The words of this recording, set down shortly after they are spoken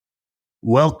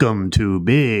Welcome to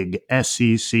Big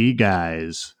SEC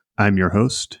Guys. I'm your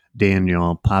host,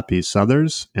 Daniel Papi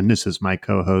Southers, and this is my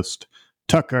co-host,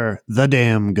 Tucker the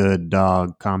Damn Good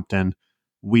Dog Compton.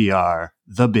 We are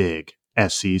the Big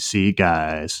SEC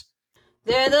Guys.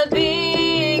 They're the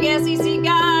Big SEC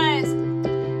Guys.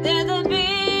 They're the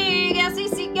Big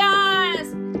SEC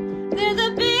Guys. They're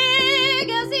the Big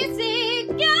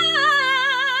SEC Guys.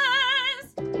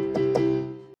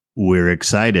 We're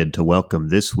excited to welcome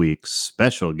this week's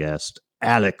special guest,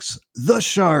 Alex the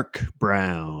Shark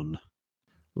Brown.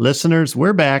 Listeners,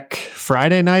 we're back.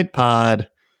 Friday Night Pod.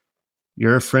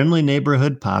 Your friendly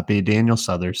neighborhood Papi, Daniel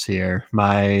Southers here.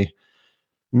 My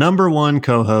number one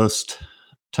co-host,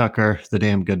 Tucker, the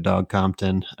Damn Good Dog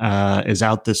Compton, is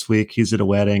out this week. He's at a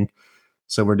wedding.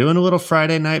 So we're doing a little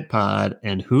Friday Night Pod,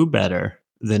 and who better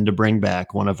than to bring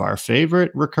back one of our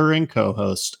favorite recurring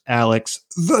co-hosts, Alex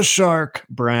the Shark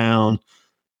Brown.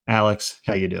 Alex,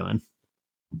 how you doing?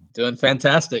 Doing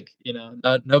fantastic.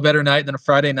 No better night than a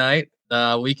Friday night.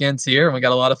 Weekend's here, and we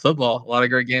got a lot of football, a lot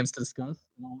of great games to discuss.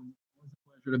 It's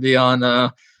a pleasure to be on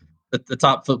the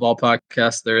top football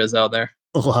podcast there is out there.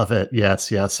 Love it. Yes.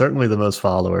 Certainly the most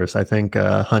followers. I think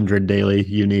 100 daily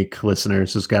unique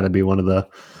listeners has got to be one of the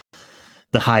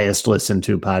highest listened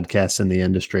to podcasts in the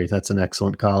industry. That's an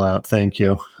excellent call out. Thank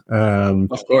you.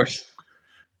 Of course.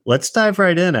 Let's dive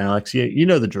right in, Alex. You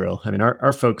know the drill. I mean,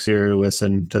 our folks here who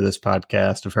listen to this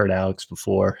podcast have heard Alex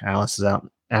before. Alex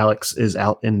is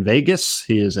out in Vegas.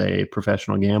 He is a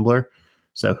professional gambler.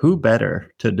 So who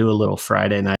better to do a little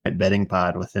Friday night betting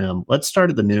pod with him? Let's start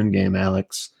at the noon game,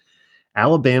 Alex.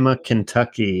 Alabama,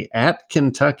 Kentucky. At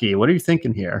Kentucky, what are you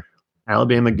thinking here?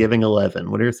 Alabama giving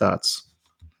 11. What are your thoughts?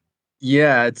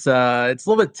 Yeah, it's a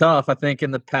little bit tough. I think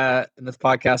in this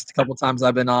podcast, a couple times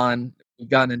I've been on, we've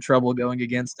gotten in trouble going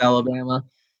against Alabama.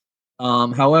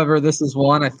 However, this is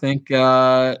one I think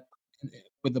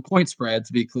with the point spread,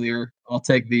 to be clear, I'll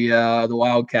take the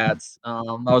Wildcats. I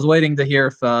was waiting to hear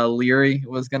if Leary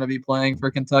was going to be playing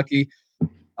for Kentucky.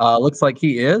 Looks like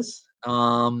he is,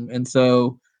 and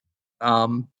so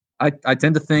I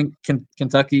tend to think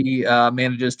Kentucky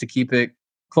manages to keep it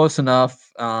close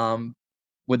enough.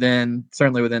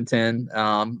 Certainly within 10.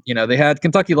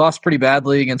 Kentucky lost pretty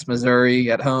badly against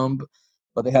Missouri at home,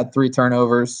 but they had 3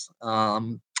 turnovers.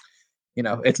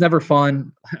 It's never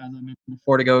fun, as I mentioned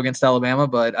before, to go against Alabama,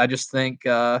 but I just think,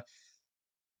 at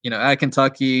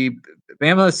Kentucky,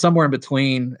 Bama is somewhere in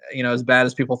between, as bad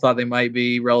as people thought they might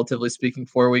be, relatively speaking,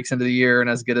 4 weeks into the year, and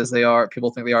as good as people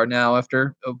think they are now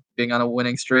after being on a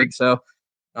winning streak. So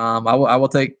I will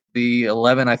take the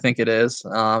 11. I think it is.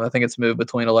 I think it's moved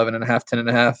between 11.5,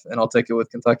 10.5, and I'll take it with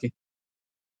Kentucky.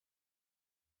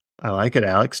 I like it,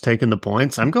 Alex, taking the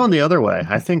points. I'm going the other way.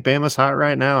 I think Bama's hot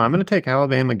right now. I'm going to take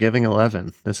Alabama giving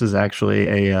 11. This is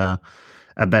actually a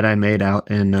bet I made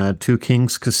out in Two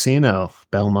Kings Casino,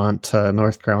 Belmont,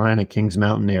 North Carolina, Kings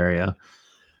Mountain area.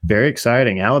 Very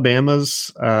exciting. Alabama's,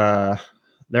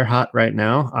 they're hot right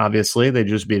now. Obviously, they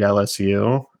just beat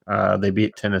LSU. They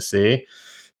beat Tennessee.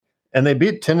 And they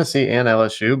beat Tennessee and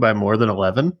LSU by more than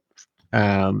 11.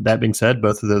 That being said,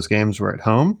 both of those games were at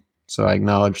home. So I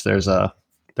acknowledge they're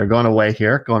going away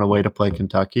to play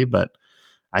Kentucky, but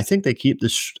I think they keep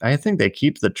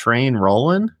the train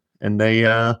rolling, and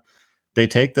they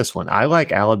take this one. I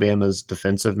like Alabama's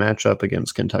defensive matchup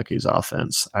against Kentucky's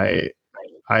offense. I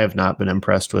have not been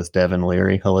impressed with Devin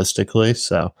Leary holistically,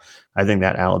 so I think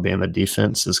that Alabama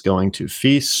defense is going to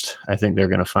feast. I think they're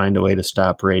going to find a way to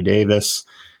stop Ray Davis,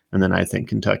 and then I think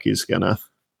Kentucky's going to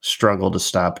struggle to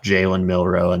stop Jalen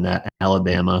Milroe and that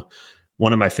Alabama.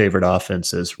 One of my favorite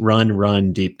offenses: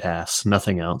 run, deep pass,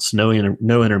 nothing else. No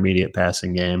intermediate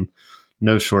passing game,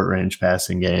 no short range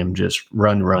passing game. Just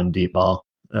run, deep ball.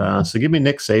 So give me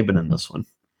Nick Saban in this one.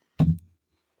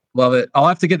 Love it. I'll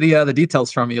have to get the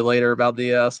details from you later about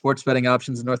the sports betting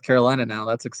options in North Carolina now.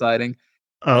 That's exciting.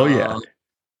 Oh, yeah.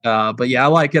 But yeah, I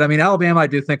like it. I mean, Alabama, I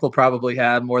do think will probably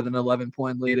have more than an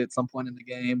 11-point lead at some point in the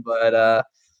game. But,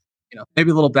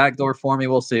 maybe a little backdoor for me.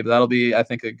 We'll see. But that'll be, I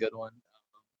think, a good one.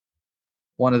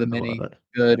 One of the many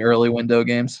good early window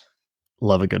games.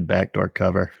 Love a good backdoor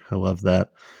cover. I love that.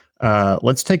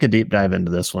 Let's take a deep dive into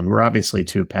this one. We're obviously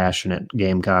two passionate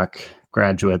Gamecock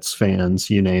graduates, fans,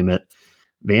 you name it.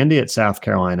 Vandy at South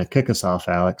Carolina. Kick us off,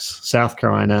 Alex. South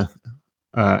Carolina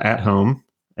at home,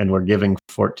 and we're giving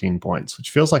 14 points, which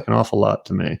feels like an awful lot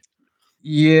to me.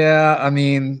 Yeah, I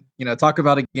mean, talk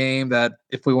about a game that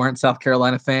if we weren't South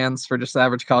Carolina fans, for just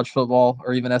average college football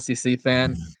or even SEC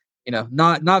fan,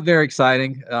 not very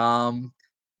exciting.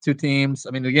 Two teams.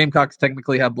 I mean, the Gamecocks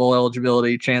technically have bowl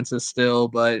eligibility chances still,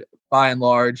 but by and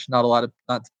large, not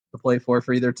to play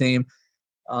for either team.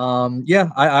 Yeah,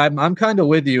 I'm kind of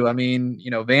with you. I mean,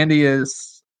 Vandy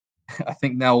is, I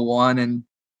think now 1-10,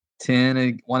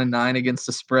 1-9 against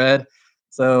the spread.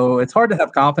 So it's hard to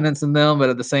have confidence in them, but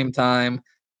at the same time,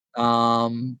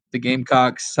 the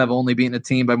Gamecocks have only beaten a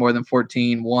team by more than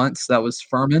 14 once. That was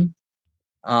Furman.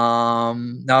 Now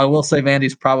I will say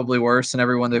Vandy's probably worse than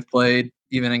everyone they've played,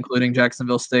 even including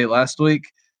Jacksonville State last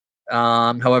week.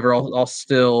 However, I'll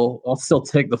still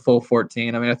take the full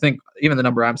 14. I mean, I think even the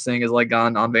number I'm seeing is like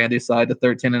gone on Vandy's side to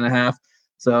 13.5.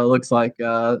 So it looks like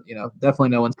definitely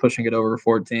no one's pushing it over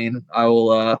 14.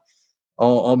 I'll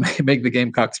make the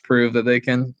Gamecocks prove that they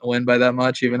can win by that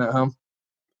much even at home.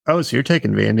 Oh, so you're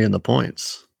taking Vandy in the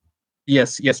points.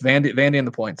 Yes, Vandy and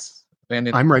the points.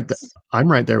 Vandy. I'm right.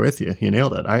 I'm right there with you. You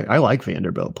nailed it. I like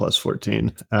Vanderbilt plus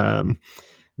 14.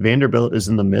 Vanderbilt is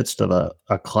in the midst of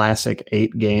a classic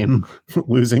 8-game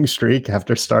losing streak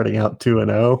after starting out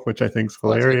 2-0, which I think is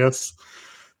hilarious.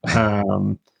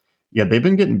 Yeah, they've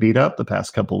been getting beat up the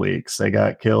past couple weeks. They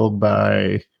got killed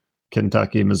by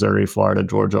Kentucky, Missouri, Florida,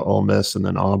 Georgia, Ole Miss, and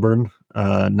then Auburn.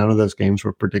 None of those games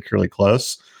were particularly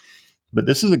close. But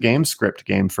this is a game script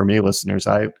game for me, listeners.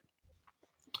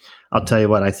 I'll tell you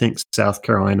what, I think South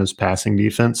Carolina's passing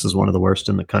defense is one of the worst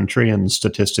in the country, and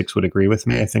statistics would agree with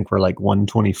me. I think we're like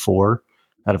 124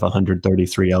 out of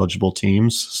 133 eligible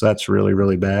teams. So that's really,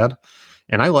 really bad.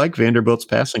 And I like Vanderbilt's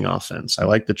passing offense. I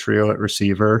like the trio at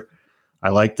receiver. I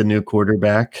like the new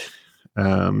quarterback,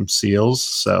 Seals.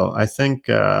 So I think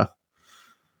we're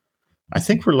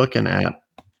looking at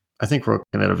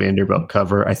a Vanderbilt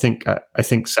cover. I think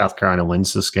South Carolina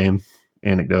wins this game.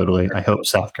 Anecdotally, I hope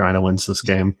South Carolina wins this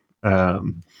game.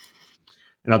 And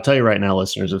I'll tell you right now,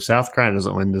 listeners, if South Carolina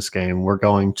doesn't win this game, we're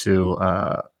going to,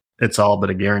 it's all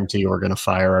but a guarantee we're going to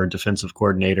fire our defensive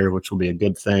coordinator, which will be a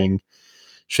good thing.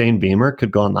 Shane Beamer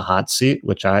could go on the hot seat,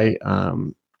 which I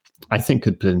think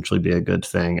could potentially be a good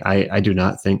thing. I do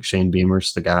not think Shane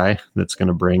Beamer's the guy that's going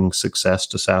to bring success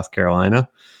to South Carolina.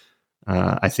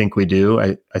 I think we do.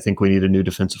 I think we need a new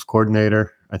defensive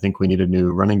coordinator. I think we need a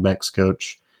new running backs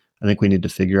coach. I think we need to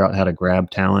figure out how to grab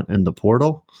talent in the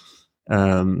portal.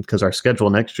 Because our schedule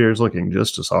next year is looking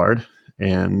just as hard.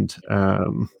 And,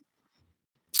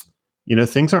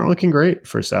 things aren't looking great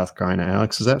for South Carolina.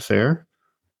 Alex, is that fair?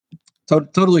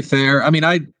 Totally fair. I mean,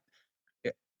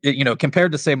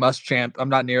 compared to say Muschamp, I'm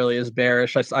not nearly as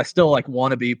bearish. I still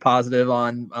want to be positive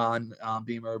on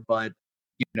Beamer, but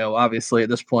obviously at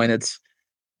this point it's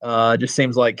just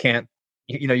seems like can't.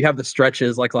 You have the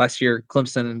stretches like last year,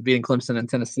 Clemson and beating Clemson and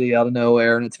Tennessee out of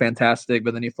nowhere, and it's fantastic.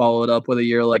 But then you follow it up with a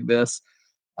year like this.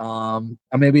 I'm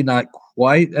maybe not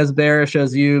quite as bearish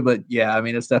as you, but yeah, I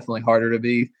mean, it's definitely harder to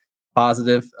be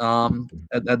positive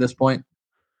at this point.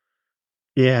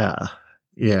 Yeah.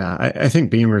 I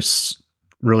think Beamer's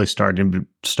really starting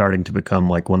to become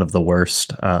like one of the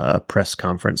worst press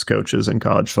conference coaches in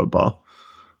college football,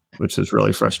 which is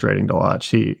really frustrating to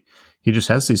watch. He just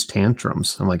has these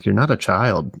tantrums. I'm like, you're not a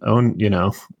child. Own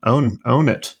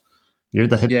it. You're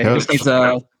the head coach. He just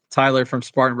needs Tyler from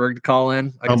Spartanburg to call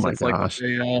in. I guess my it's gosh.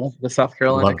 like the South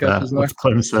Carolina coaches there. With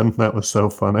Clemson. That was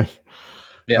so funny.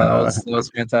 Yeah, that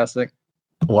was fantastic.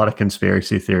 A lot of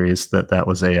conspiracy theories that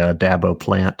was a Dabo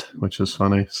plant, which is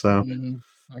funny. So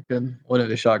I wouldn't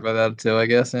be shocked by that too, I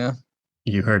guess. Yeah.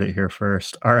 You heard it here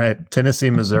first. All right. Tennessee,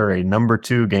 Missouri, number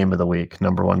 2 game of the week.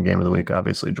 Number 1 game of the week,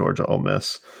 obviously, Georgia, Ole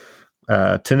Miss.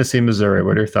 Tennessee, Missouri.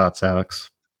 What are your thoughts, Alex?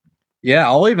 Yeah,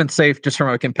 I'll even say just from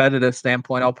a competitive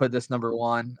standpoint, I'll put this number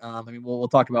 1. I mean, we'll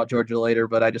talk about Georgia later,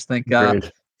 but I just think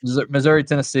Missouri,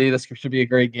 Tennessee, this should be a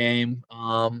great game.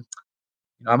 I'm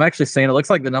actually saying it looks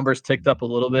like the numbers ticked up a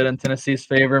little bit in Tennessee's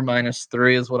favor.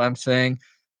 -3 is what I'm saying.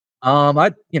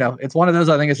 It's one of those.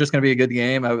 I think it's just going to be a good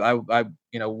game. I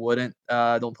wouldn't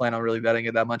don't plan on really betting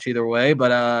it that much either way.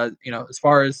 But as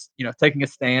far as taking a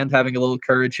stand, having a little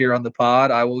courage here on the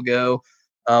pod, I will go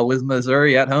with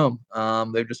Missouri at home.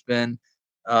 They've just been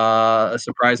a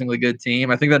surprisingly good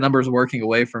team. I think that number is working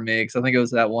away from me because I think it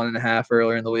was at 1.5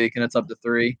 earlier in the week, and it's up to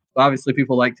 3. Obviously,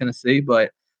 people like Tennessee,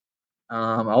 but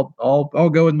I'll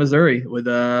go with Missouri with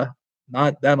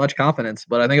not that much confidence.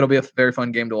 But I think it'll be a very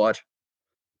fun game to watch.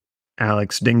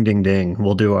 Alex, ding, ding, ding.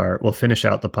 We'll finish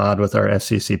out the pod with our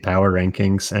SEC power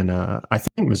rankings. And I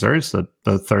think Missouri's the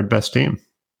 3rd best team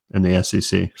in the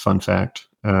SEC. Fun fact.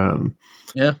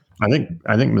 Yeah. I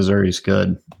think Missouri's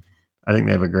good. I think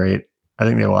they have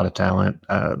a lot of talent.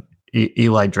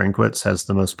 Eli Drinkwitz has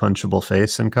the most punchable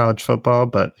face in college football,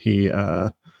 but he's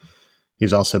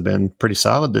also been pretty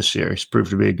solid this year. He's proved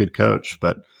to be a good coach.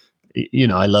 But,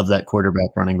 I love that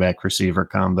quarterback, running back, receiver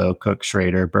combo, Cook,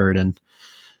 Schrader, Burden.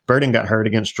 Burden got hurt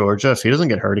against Georgia. If he doesn't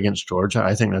get hurt against Georgia,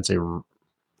 I think that's a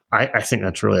I think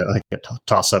that's really like a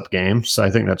toss-up game. So I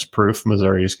think that's proof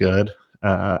Missouri's good.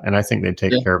 And I think they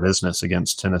take Yeah. care of business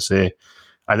against Tennessee.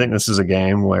 I think this is a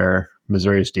game where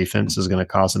Missouri's defense is going to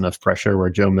cause enough pressure where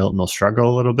Joe Milton will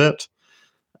struggle a little bit.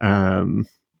 And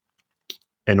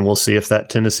we'll see if that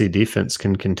Tennessee defense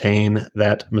can contain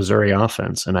that Missouri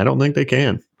offense. And I don't think they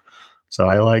can. So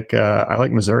I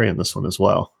like Missouri in this one as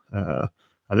well. I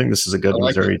think this is a good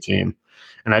Missouri team.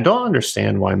 And I don't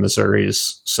understand why Missouri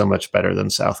is so much better than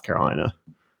South Carolina.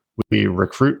 We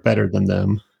recruit better than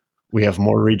them. We have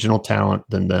more regional talent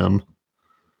than them.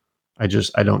 I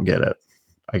don't get it.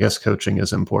 I guess coaching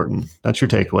is important. That's your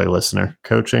takeaway, listener.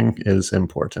 Coaching is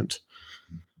important.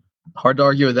 Hard to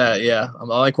argue with that. Yeah, I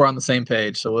like we're on the same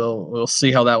page, so we'll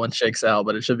see how that one shakes out,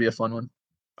 but it should be a fun one.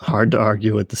 Hard to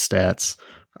argue with the stats.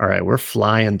 All right, we're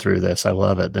flying through this. I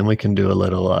love it. Then we can do a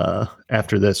little,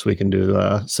 after this, we can do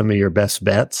some of your best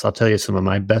bets. I'll tell you some of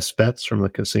my best bets from the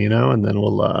casino, and then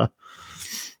we'll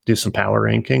do some power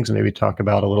rankings and maybe talk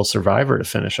about a little Survivor to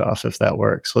finish off if that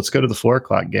works. Let's go to the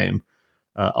 4:00 game.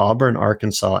 Auburn,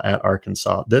 Arkansas at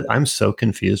Arkansas. I'm so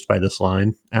confused by this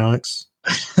line, Alex.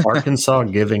 Arkansas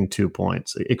giving 2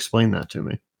 points. Explain that to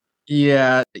me.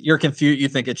 Yeah, you're confused. You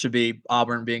think it should be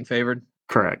Auburn being favored?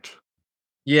 Correct.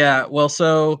 Yeah, well,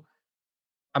 so,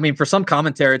 I mean, for some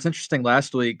commentary, it's interesting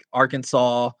last week,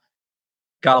 Arkansas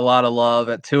got a lot of love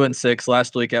at 2-6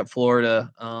 last week at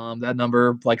Florida. That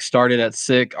number, like, started at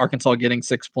 6, Arkansas getting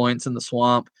 6 points in the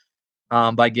Swamp.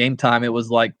 By game time, it was,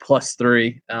 like,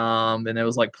 +3, and it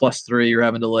was, like, +3, you're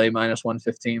having to lay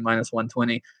 -115,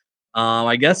 -120.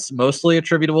 I guess mostly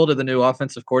attributable to the new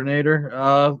offensive coordinator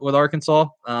with Arkansas.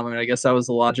 I mean, I guess that was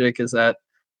the logic, is that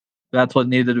that's what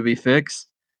needed to be fixed.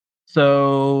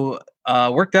 So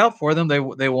worked out for them.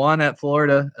 They won at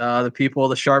Florida.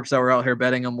 The sharps that were out here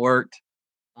betting them worked.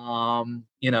 And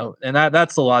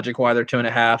that's the logic why they're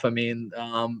 2.5. I mean,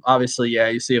 obviously, yeah,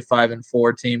 you see a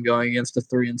 5-4 team going against a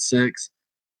 3-6.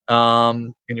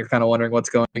 And you're kind of wondering what's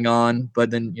going on.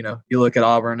 But then, you look at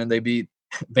Auburn and they beat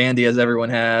Vandy, as everyone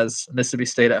has, Mississippi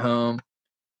State at home.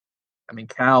 I mean,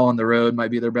 Cal on the road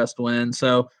might be their best win.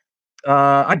 So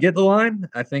I get the line.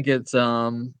 I think it's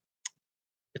a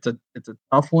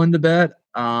tough one to bet.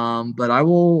 But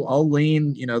I'll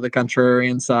lean, the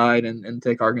contrarian side and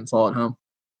take Arkansas at home.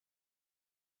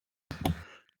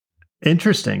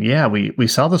 Interesting. Yeah, we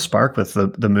saw the spark with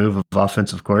the move of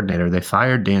offensive coordinator. They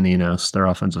fired Dan Enos, their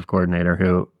offensive coordinator,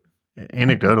 who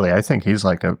anecdotally I think he's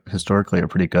like historically a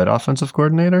pretty good offensive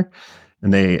coordinator.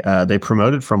 And they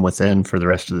promoted from within for the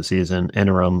rest of the season.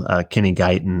 Interim Kenny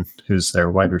Guyton, who's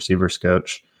their wide receivers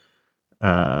coach.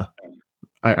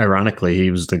 Ironically,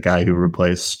 he was the guy who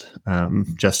replaced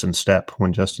Justin Stepp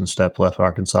when Justin Stepp left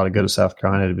Arkansas to go to South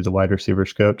Carolina to be the wide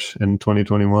receivers coach in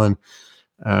 2021.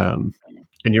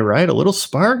 And you're right, a little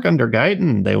spark under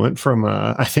Guyton. They went from,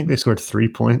 I think they scored 3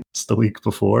 points the week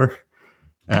before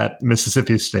at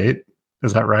Mississippi State.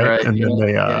 Is that right? And then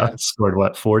they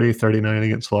scored, 40, 39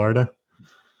 against Florida?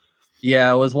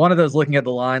 Yeah, it was one of those looking at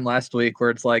the line last week where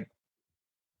it's like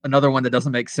another one that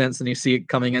doesn't make sense, and you see it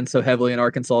coming in so heavily in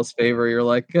Arkansas's favor. You're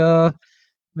like,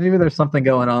 maybe there's something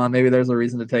going on. Maybe there's a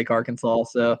reason to take Arkansas.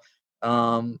 So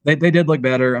they did look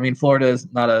better. I mean, Florida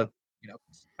is not a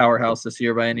powerhouse this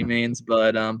year by any means,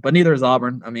 but neither is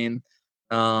Auburn. I mean,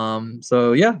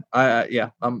 so yeah, I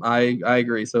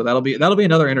agree. So that'll be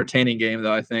another entertaining game,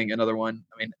 though. I think another one.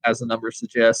 I mean, as the numbers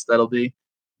suggest, that'll be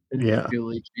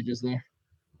changes there.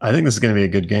 I think this is going to be a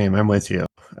good game. I'm with you.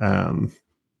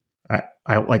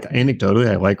 I like anecdotally,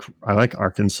 I like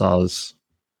Arkansas's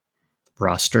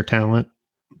roster talent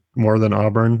more than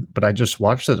Auburn, but I just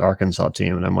watched this Arkansas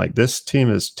team and I'm like, this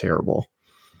team is terrible.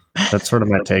 That's sort of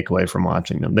my takeaway from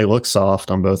watching them. They look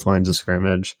soft on both lines of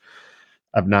scrimmage.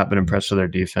 I've not been impressed with their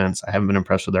defense. I haven't been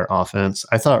impressed with their offense.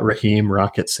 I thought Raheem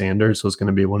Rocket Sanders was going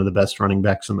to be one of the best running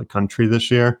backs in the country this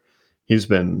year. He's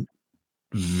been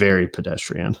very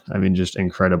pedestrian. I mean, just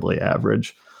incredibly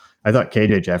average. I thought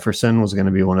KJ Jefferson was going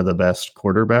to be one of the best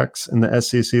quarterbacks in the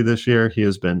SEC this year. He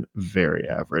has been very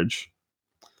average.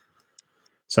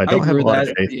 So I don't have a lot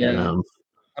of faith in them.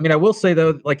 I mean, I will say,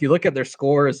 though, like you look at their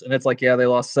scores and it's like, yeah, they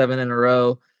lost 7 in a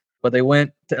row, but they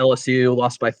went to LSU,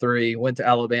 lost by 3, went to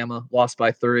Alabama, lost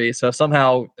by 3. So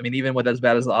somehow, I mean, even with as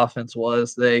bad as the offense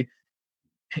was, they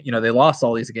lost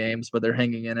all these games, but they're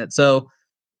hanging in it. So,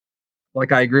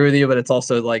 like, I agree with you, but it's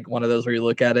also like one of those where you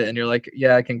look at it and you're like,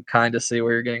 yeah, I can kind of see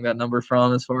where you're getting that number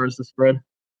from as far as the spread.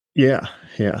 Yeah,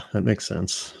 that makes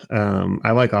sense.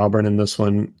 I like Auburn in this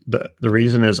one. The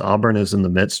reason is Auburn is in the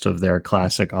midst of their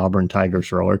classic Auburn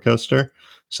Tigers roller coaster.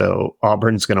 So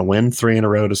Auburn's going to win 3 in a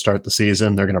row to start the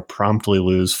season. They're going to promptly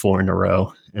lose 4 in a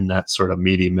row in that sort of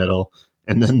meaty middle.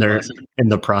 and then they're Classic. in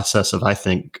the process of, I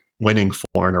think, winning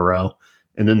 4 in a row,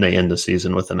 and then they end the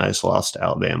season with a nice loss to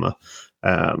Alabama.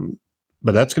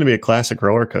 But that's going to be a classic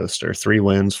roller coaster: 3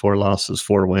 wins, 4 losses,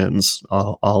 4 wins,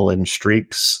 all in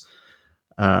streaks.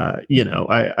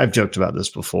 I've joked about this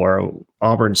before.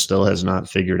 Auburn still has not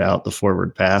figured out the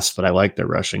forward pass, but I like their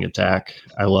rushing attack.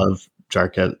 I love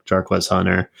Jarquez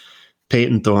Hunter.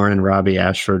 Peyton Thorne and Robbie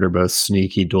Ashford are both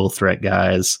sneaky dual threat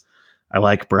guys. I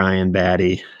like Brian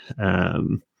Batty.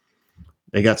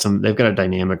 They've got a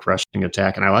dynamic rushing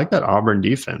attack, and I like that Auburn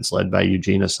defense led by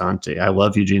Eugene Asante. I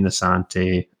love Eugene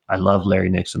Asante. I love Larry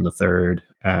Nixon III.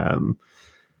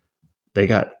 They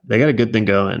got a good thing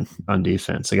going on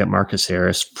defense. They got Marcus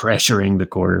Harris pressuring the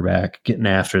quarterback, getting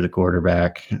after the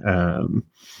quarterback.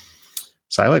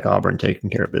 So I like Auburn taking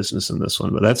care of business in this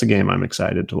one, but that's a game I'm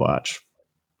excited to watch.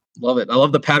 Love it. I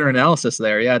love the pattern analysis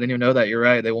there. Yeah, I didn't even know that. You're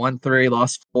right. They won 3,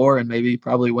 lost 4, and maybe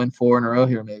probably win 4 in a row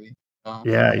here. Maybe.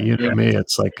 Yeah, you know me.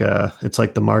 It's like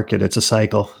the market. It's a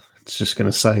cycle. It's just going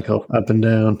to cycle up and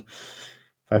down.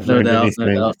 If I've learned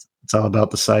anything, it's all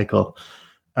about the cycle.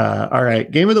 All right,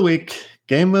 game of the week.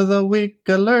 Game of the week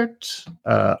alert.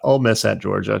 Ole Miss at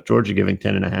Georgia. Georgia giving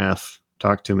 10.5.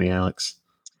 Talk to me, Alex.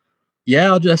 Yeah,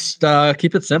 I'll just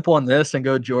keep it simple on this and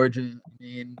go Georgia. I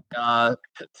mean,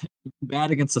 bad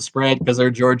against the spread because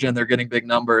they're Georgia and they're getting big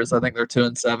numbers. I think they're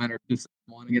 2-7 or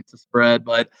 2-1 against the spread,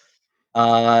 but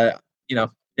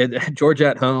Georgia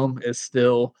at home is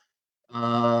still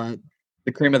the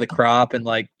cream of the crop. And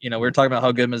we were talking about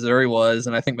how good Missouri was,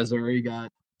 and I think Missouri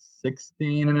got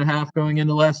 16.5 going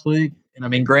into last week. And I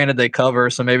mean, granted they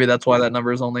cover, so maybe that's why that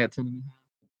number is only at 10.5.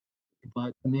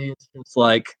 But to me, it's just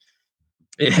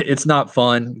it's not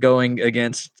fun going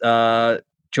against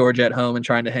Georgia at home and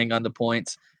trying to hang on to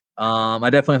points. I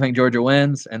definitely think Georgia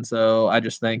wins, and so I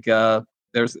just think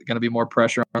there's going to be more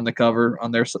pressure on the cover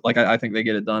on their. I think they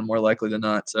get it done more likely than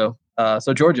not. So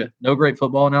Georgia, no great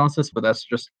football analysis, but that's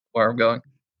just where I'm going.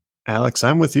 Alex,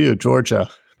 I'm with you. Georgia.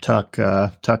 Tuck,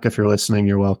 if you're listening,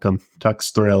 you're welcome.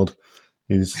 Tuck's thrilled.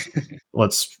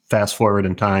 Let's fast forward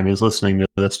in time. He's listening to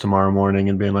this tomorrow morning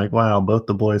and being like, wow, both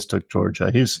the boys took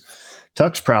Georgia.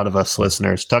 Tuck's proud of us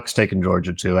listeners. Tuck's taking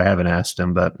Georgia too. I haven't asked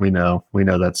him, but we know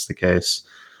that's the case.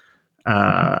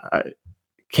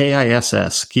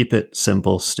 KISS, keep it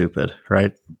simple, stupid,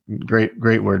 right?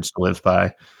 Great words to live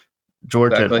by.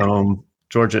 Georgia at home.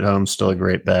 Georgia at home, still a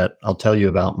great bet. I'll tell you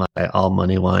about my all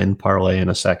money line parlay in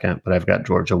a second, but I've got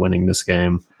Georgia winning this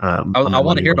game. I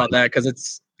want to hear about that because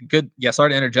it's good. Yeah,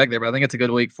 sorry to interject there, but I think it's a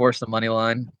good week for some money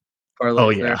line parlays. Oh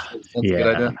yeah, that's a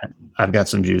good idea. I've got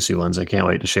some juicy ones. I can't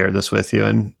wait to share this with you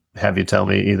and have you tell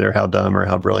me either how dumb or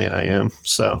how brilliant I am.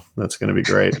 So that's going to be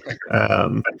great.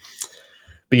 But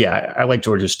yeah, I like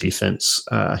Georgia's defense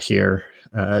here.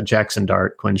 Jackson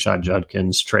Dart, Quinshot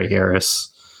Judkins, Trey Harris,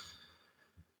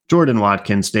 Jordan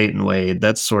Watkins, Dayton Wade.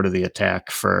 That's sort of the attack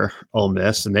for Ole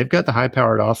Miss. And they've got the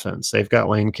high-powered offense. They've got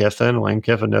Lane Kiffin. Lane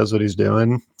Kiffin knows what he's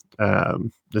doing.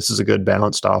 This is a good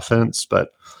balanced offense.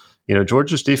 But,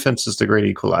 Georgia's defense is the great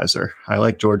equalizer. I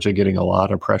like Georgia getting a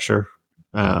lot of pressure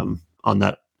on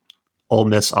that Ole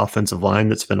Miss offensive line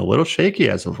that's been a little shaky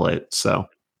as of late. So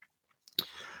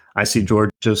I see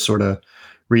Georgia sort of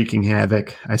wreaking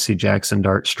havoc. I see Jackson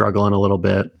Dart struggling a little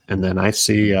bit. And then I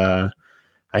see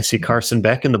Carson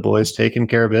Beck and the boys taking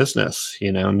care of business.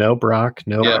 No Brock,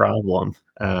 no problem.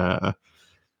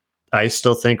 I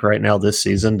still think right now this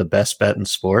season, the best bet in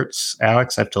sports,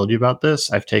 Alex, I've told you about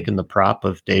this. I've taken the prop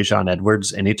of Dejon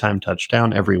Edwards anytime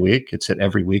touchdown every week. It's hit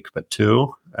every week but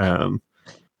 2.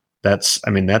 That's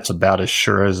about as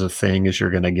sure as a thing as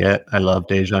you're going to get. I love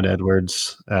Dejon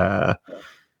Edwards.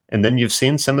 And then you've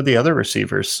seen some of the other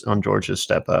receivers on Georgia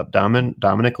step up.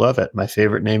 Dominic Lovett, my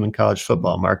favorite name in college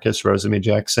football. Marcus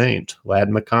Rosemy-Jacksaint. Lad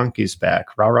McConkey's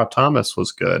back. Ra Thomas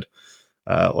was good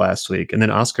last week. And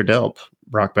then Oscar Delp,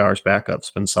 Brock Bowers' backup's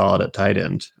been solid at tight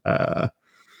end. So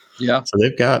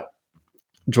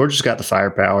Georgia's got the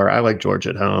firepower. I like Georgia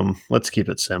at home. Let's keep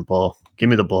it simple. Give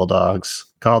me the Bulldogs.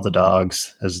 Call the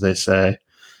dogs, as they say.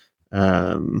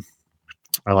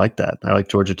 I like that. I like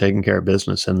Georgia taking care of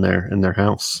business in their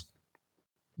house.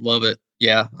 Love it.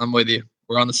 Yeah, I'm with you.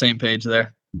 We're on the same page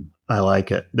there. I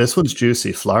like it. This one's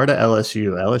juicy. Florida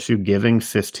LSU. LSU giving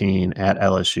 15 at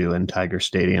LSU in Tiger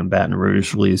Stadium, Baton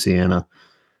Rouge, Louisiana.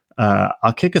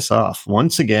 I'll kick us off.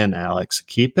 Once again, Alex,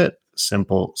 keep it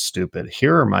simple, stupid.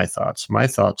 Here are my thoughts. My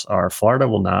thoughts are Florida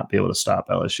will not be able to stop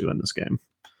LSU in this game.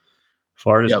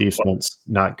 Florida's defense,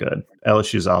 not good.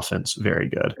 LSU's offense, very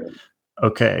good.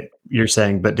 Okay, you're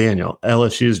saying, but Daniel,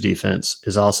 LSU's defense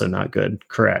is also not good.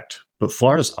 Correct. But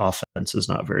Florida's offense is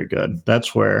not very good.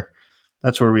 That's where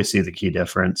we see the key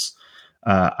difference.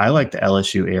 I like the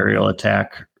LSU aerial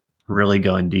attack really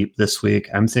going deep this week.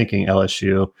 I'm thinking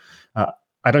LSU.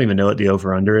 I don't even know what the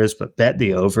over under is, but bet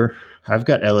the over. I've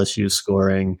got LSU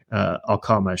scoring. I'll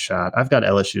call my shot. I've got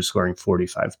LSU scoring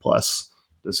 45 plus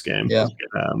this game. Yeah.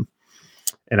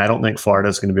 And I don't think Florida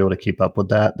is going to be able to keep up with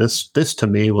that. This to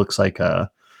me looks like a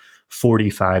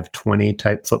 45-20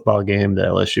 type football game that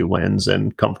LSU wins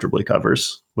and comfortably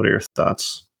covers. What are your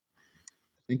thoughts?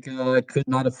 I think I could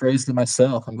not have phrased it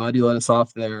myself. I'm glad you let us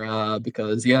off there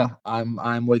because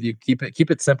I'm with you. Keep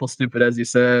it simple, stupid, as you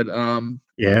said.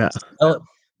 Yeah. I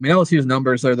mean, LSU's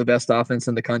numbers are the best offense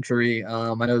in the country.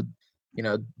 I know,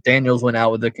 Daniels went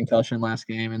out with the concussion last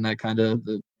game, and that kind of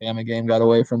the Bama game got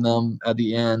away from them at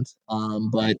the end.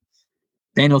 But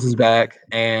Daniels is back,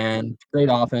 and great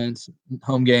offense,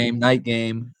 home game, night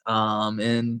game,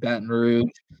 in Baton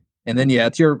Rouge. And then,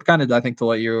 it's your kind of, I think, to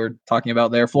what you were talking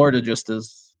about there. Florida just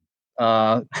has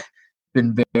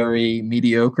been very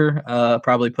mediocre,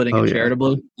 probably putting it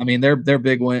charitably. I mean, their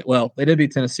big win, well, they did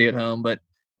beat Tennessee at home, but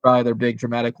probably their big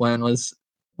dramatic win was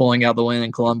pulling out the win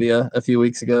in Columbia a few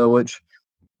weeks ago, which,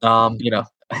 not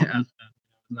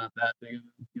that big of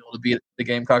a deal to beat the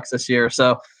Gamecocks this year.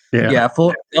 So,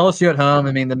 full LSU at home.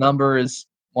 I mean, the number is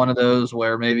one of those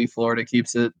where maybe Florida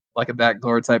keeps it like a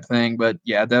backdoor type thing. But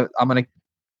I'm going to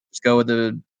just go with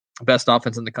the best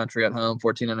offense in the country at home,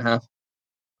 14.5.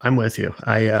 I'm with you.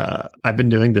 I've been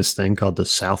doing this thing called the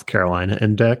South Carolina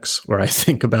Index, where I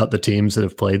think about the teams that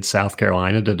have played South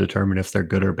Carolina to determine if they're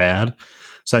good or bad.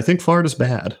 So I think Florida's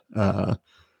bad.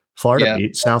 Florida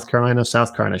beat South Carolina.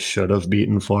 South Carolina should have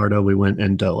beaten Florida. We went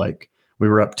into we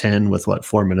were up 10 with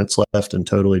 4 minutes left and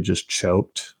totally just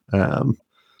choked.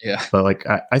 But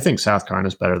I think South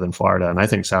Carolina's better than Florida, and I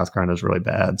think South Carolina's really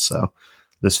bad. So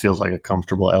this feels like a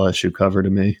comfortable LSU cover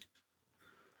to me.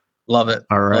 Love it.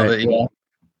 All right. Love it, yeah.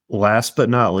 Last but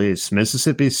not least,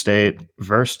 Mississippi State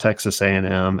versus Texas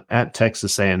A&M at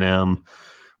Texas A&M.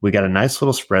 We got a nice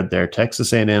little spread there.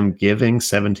 Texas A&M giving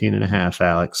 17.5,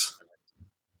 Alex.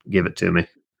 Give it to me.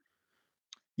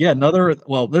 Yeah,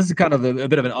 this is kind of a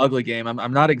bit of an ugly game.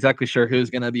 I'm not exactly sure who's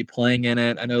going to be playing in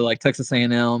it. I know Texas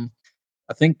A&M,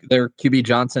 I think their QB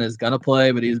Johnson is going to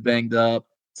play, but he's banged up.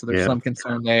 So there's some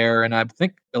concern there. And I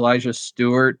think Elijah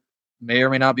Stewart may or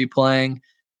may not be playing.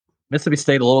 Mississippi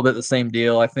State, a little bit the same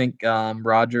deal. I think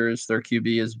Rogers, their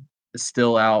QB, is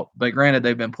still out. But granted,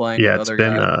 they've been playing with other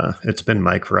guys. It's been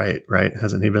Mike Wright, right?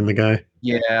 Hasn't he been the guy?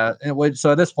 Yeah.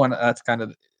 So at this point, that's kind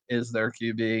of is their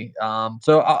QB.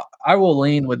 So I will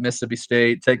lean with Mississippi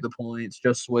State, take the points,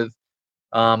 just with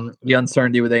the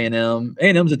uncertainty with A&M.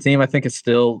 A&M's a team I think is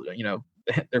still,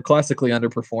 they're classically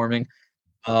underperforming.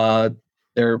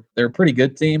 They're a pretty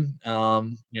good team.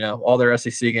 All their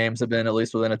SEC games have been at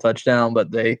least within a touchdown,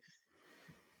 but they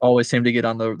always seem to get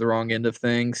on the wrong end of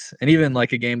things. And even a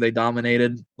game they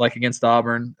dominated, against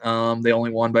Auburn, they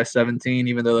only won by 17,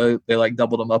 even though they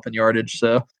doubled them up in yardage.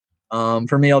 So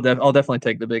for me, I'll definitely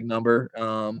take the big number.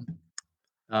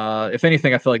 If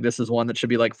anything, I feel like this is one that should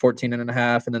be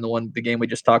 14.5, and then the game we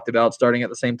just talked about starting at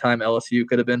the same time, LSU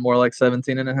could have been more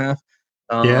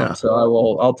 17.5.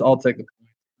 So I'll take the.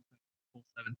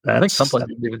 I think some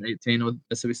places even 18 with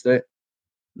Mississippi State.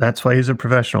 That's why he's a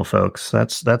professional, folks.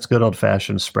 That's good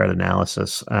old-fashioned spread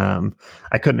analysis.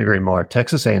 I couldn't agree more.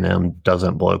 Texas A&M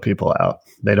doesn't blow people out.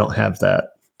 They don't have that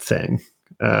thing.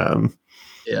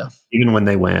 Even when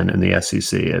they win in the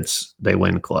SEC, they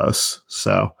win close.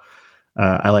 So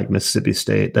I like Mississippi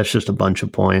State. That's just a bunch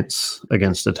of points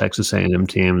against the Texas A&M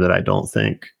team that I don't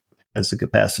think has the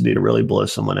capacity to really blow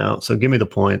someone out. So give me the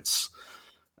points.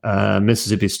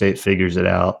 Mississippi State figures it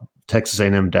out. Texas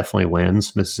A&M definitely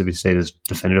wins. Mississippi State is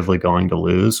definitively going to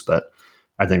lose, but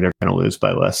I think they're going to lose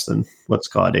by less than, let's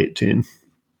call it 18.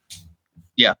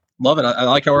 Yeah, love it. I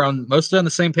like how we're mostly on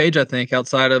the same page, I think,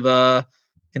 outside of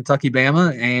Kentucky,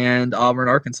 Bama, and Auburn,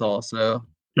 Arkansas. So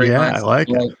great I like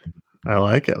it. I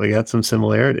like it. We got some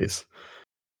similarities.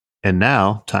 And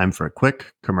now, time for a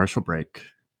quick commercial break.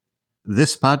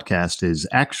 This podcast is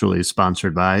actually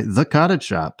sponsored by The Cottage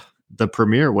Shop, the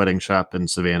premier wedding shop in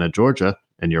Savannah, Georgia,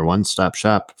 and your one-stop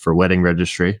shop for wedding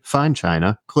registry, fine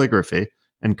china, calligraphy,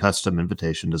 and custom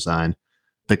invitation design.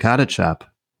 The Cottage Shop,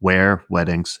 where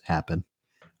weddings happen.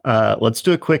 Let's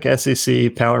do a quick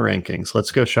SEC power rankings.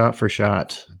 Let's go shot for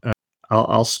shot.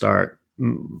 I'll start.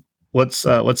 Let's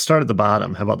start at the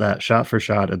bottom. How about that? Shot for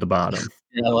shot at the bottom.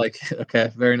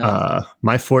 Okay, very nice.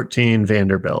 My 14,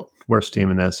 Vanderbilt, worst team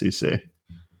in the SEC.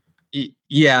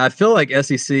 Yeah, I feel like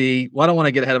SEC. Well, I don't want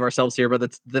to get ahead of ourselves here,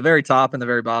 but the very top and the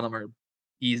very bottom are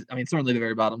easy. I mean, certainly the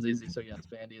very bottom's easy. So yeah, it's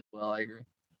Vandy as well. I agree.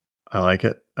 I like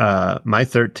it. My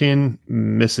 13,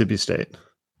 Mississippi State.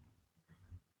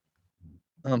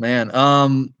 Oh man.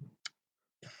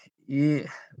 Yeah,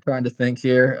 I'm trying to think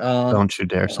here. Don't you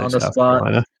dare say On the South spot.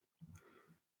 Carolina.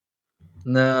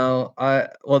 No, I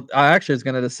actually was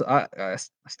gonna I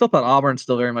still thought Auburn's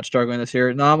still very much struggling this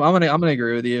year. No, I'm gonna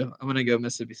agree with you. I'm gonna go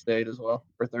Mississippi State as well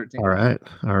for 13. All right.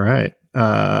 All right.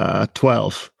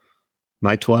 12.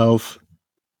 My 12,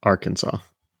 Arkansas.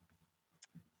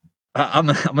 I'm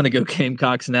gonna go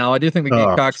Gamecocks now. I do think the Oh,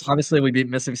 Gamecocks. Obviously, we beat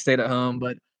Mississippi State at home,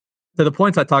 but to the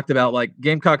points I talked about, like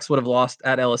Gamecocks would have lost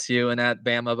at LSU and at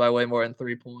Bama by way more than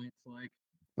 3 points. Like,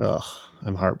 ugh,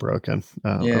 I'm heartbroken.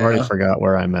 I've already yeah, forgot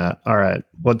where I'm at. All right.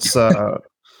 Let's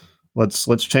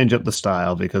change up the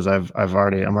style because I'm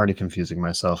already confusing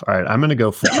myself. All right, I'm gonna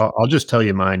go. I'll just tell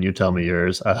you mine. You tell me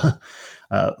yours.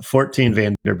 14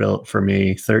 Vanderbilt for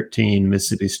me, 13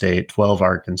 Mississippi State, 12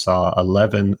 Arkansas,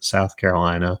 11 South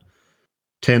Carolina,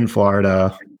 10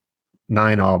 Florida,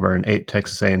 9 Auburn, 8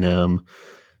 Texas A&M,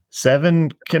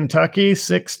 7 Kentucky,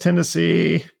 6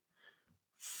 Tennessee,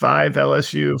 5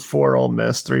 LSU, 4 Ole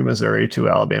Miss, 3 Missouri, 2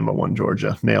 Alabama, 1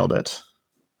 Georgia. Nailed it.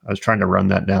 I was trying to run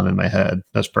that down in my head.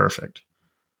 That's perfect.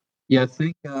 yeah. I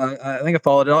think I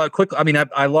followed it all quickly. I mean,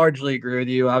 I largely agree with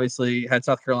you. Obviously, had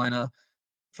South Carolina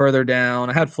further down.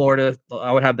 I had Florida.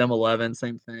 I would have them 11.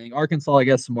 Same thing. Arkansas, I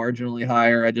guess, marginally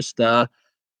higher.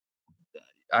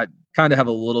 I kind of have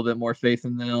a little bit more faith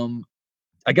in them.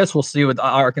 I guess we'll see with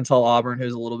Arkansas, Auburn,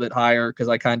 who's a little bit higher because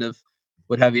I kind of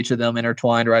would have each of them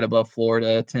intertwined right above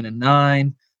Florida, 10 and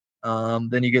 9.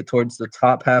 Then you get towards the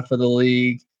top half of the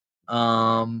league.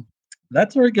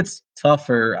 That's where it gets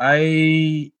tougher.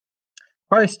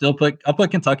 I'll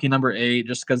put Kentucky number 8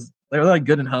 just because they're like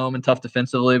good at home and tough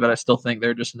defensively, but I still think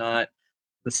they're just not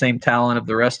the same talent of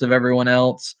the rest of everyone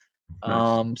else.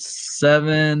 Nice.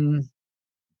 7.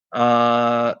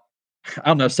 I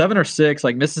don't know, 7 or 6.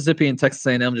 Like Mississippi and Texas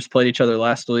A&M just played each other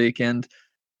last week, and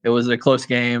it was a close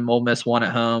game. Ole Miss won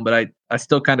at home, but I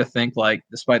still kind of think like,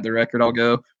 despite the record, I'll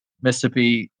go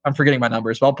Mississippi. I'm forgetting my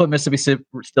numbers, but I'll put Mississippi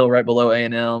still right below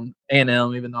A&M.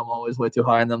 A&M, even though I'm always way too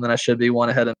high in them than I should be, one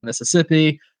ahead of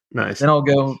Mississippi. Nice. Then I'll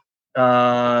go.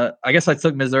 I guess I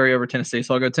took Missouri over Tennessee,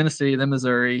 so I'll go Tennessee, then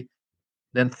Missouri.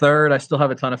 Then third, I still have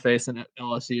a ton of faith in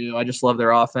LSU. I just love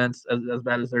their offense as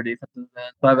bad as their defense has been.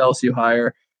 So I have LSU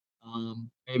higher,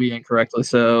 maybe incorrectly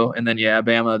so. And then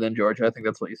Bama, then Georgia. I think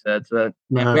that's what you said. So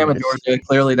Bama, Nice. Georgia.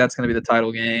 Clearly, that's going to be the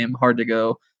title game. Hard to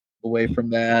go away from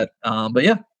that. But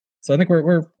yeah, so I think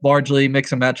we're largely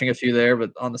mix and matching a few there,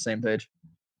 but on the same page.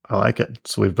 I like it.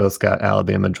 So we've both got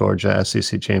Alabama, Georgia,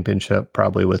 SEC championship,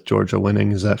 probably with Georgia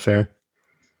winning. Is that fair?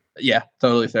 Yeah,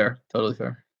 totally fair. Totally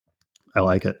fair. I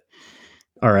like it.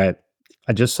 All right.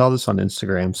 I just saw this on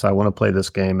Instagram, so I want to play this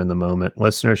game in the moment.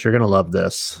 Listeners, you're going to love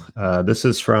this. This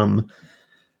is from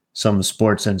some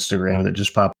sports Instagram that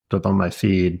just popped up on my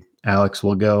feed. Alex,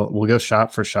 we'll go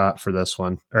shot for this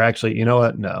one. Or actually, you know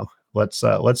what? No.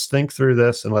 Let's think through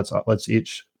this and let's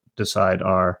each decide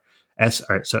our all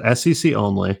right, so SEC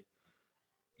only.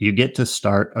 You get to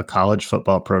start a college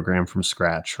football program from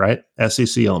scratch, right?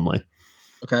 SEC only.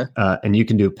 Okay. And you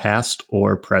can do past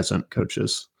or present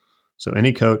coaches. So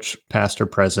any coach, past or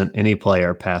present, any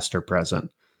player, past or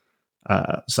present.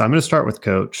 So I'm going to start with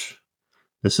coach.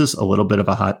 This is a little bit of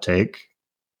a hot take,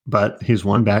 but he's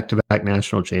won back-to-back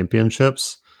national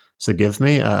championships. So give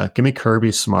me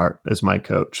Kirby Smart as my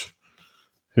coach.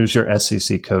 Who's your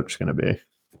SEC coach going to be?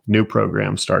 New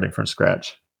program starting from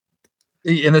scratch.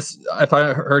 And this, if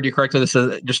I heard you correctly, this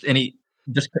is just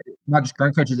not just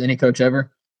current coaches, any coach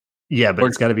ever. Yeah, but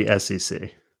it's got to be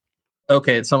SEC.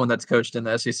 Okay, it's someone that's coached in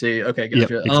the SEC. Okay,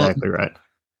 gotcha. Yep, exactly right.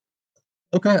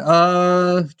 Okay.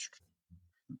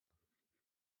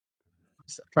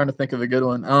 Trying to think of a good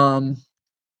one.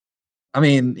 I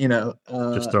mean,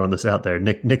 Just throwing this out there.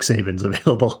 Nick Saban's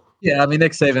available. yeah, I mean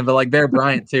Nick Saban, but like Bear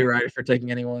Bryant too, right? If you're taking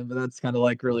anyone, but that's kind of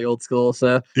like really old school.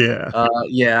 So, Yeah.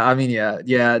 yeah. I mean, yeah.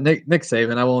 Nick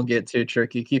Saban. I won't get too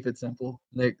tricky. Keep it simple.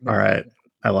 Nick All right. Saban.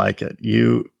 I like it.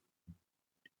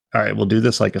 All right, we'll do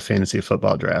this like a fantasy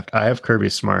football draft. I have Kirby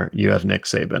Smart. You have Nick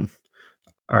Saban.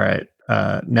 All right.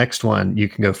 Next one, you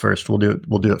can go first. We'll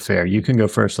do it fair. You can go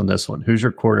first on this one. Who's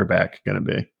your quarterback going to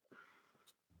be?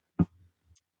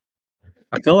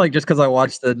 I feel like just because I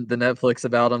watched the Netflix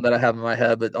about him that I have in my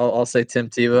head, but I'll say Tim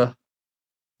Tebow.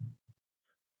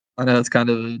 I know it's kind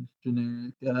of a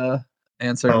generic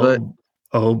answer, but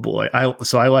Oh boy. I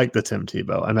like the Tim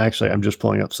Tebow. I'm just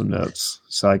pulling up some notes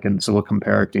so we'll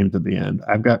compare our teams at the end.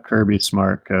 I've got Kirby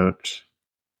Smart, coach.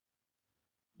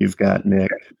 You've got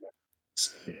Nick,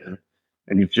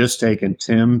 and you've just taken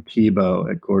Tim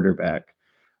Tebow at quarterback.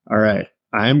 All right.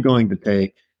 I'm going to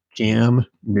take Cam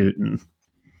Newton.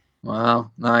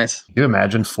 Wow, nice. Can you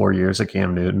imagine 4 years of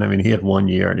Cam Newton? I mean, he had 1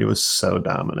 year and he was so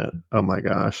dominant. Oh my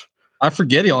gosh. I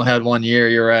forget he only had 1 year.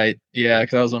 You're right. Yeah,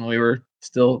 because that was when we were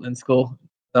still in school.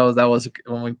 That was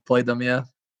when we played them. Yeah,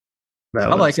 That I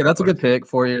was like it. That's a good pick.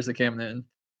 4 years of Cam Newton.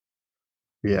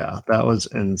 Yeah, that was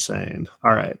insane.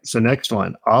 All right. So next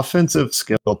one, offensive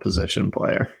skill position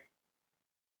player.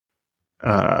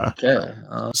 Uh Okay.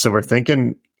 so we're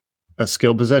thinking a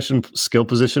skill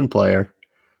position player.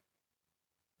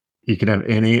 You can have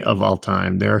any of all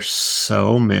time. There are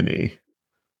so many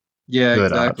Yeah,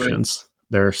 good exactly. options.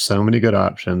 There are so many good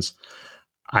options.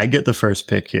 I get the first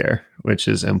pick here, which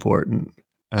is important.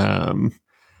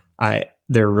 I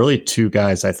There are really two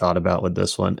guys I thought about with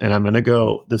this one, and I'm gonna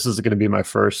go. This is gonna be my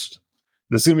first.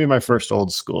 This is gonna be my first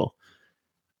old school.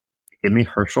 Give me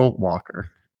Herschel Walker.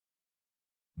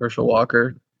 Herschel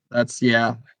Walker. That's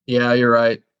yeah. You're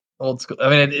right. Old school. I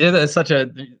mean, it's such a.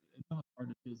 It's almost hard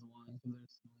to choose one. 'Cause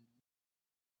there's so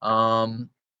many.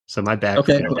 So my Okay.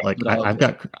 backfield, like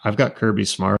But, I've got Kirby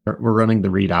Smart. We're running the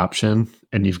read option,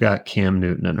 and you've got Cam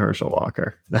Newton and Herschel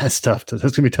Walker. That's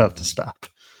gonna be tough to stop.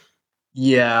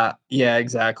 yeah,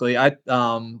 exactly. I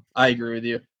agree with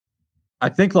you. I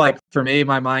think like for me,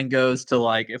 my mind goes to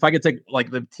like if I could take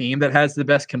like the team that has the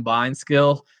best combined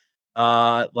skill,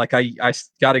 like I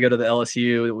got to go to the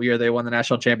LSU the year they won the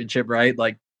national championship, right?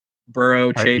 Like Burrow,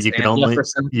 All right, Chase, and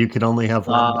Jefferson. you could only have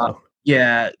one Uh, though.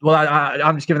 yeah. Well,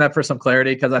 I'm just giving that for some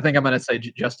clarity because I think I'm going to say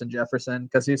Justin Jefferson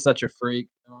because he's such a freak.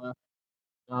 And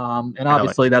Really?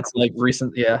 obviously that's like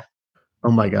recent. Yeah.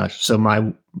 Oh my gosh. So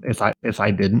my if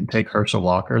I didn't take Herschel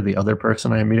Walker, the other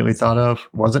person I immediately thought of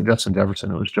wasn't Justin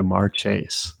Jefferson. It was Jamar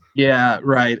Chase. Yeah.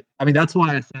 Right. I mean, that's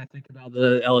why I think about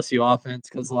the LSU offense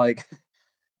because like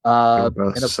They were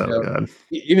both and so good.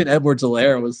 even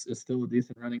Edwards-Helaire is still a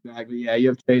decent running back. But yeah, you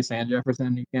have Chase and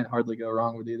Jefferson. You can't hardly go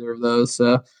wrong with either of those.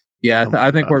 So yeah, Oh my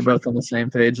I think we're gosh. both on the same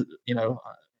page.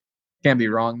 Can't be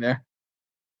wrong there.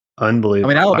 I mean, Unbelievable.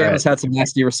 All right. Alabama's had some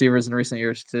nasty receivers in recent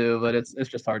years too, but it's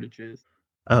just hard to choose.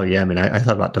 Oh yeah, I mean, I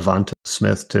thought about Devonta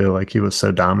Smith too. Like he was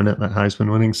so dominant in that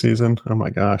Heisman winning season. Oh my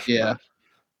gosh. Yeah,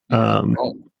 yeah, Um,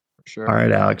 oh, for all sure.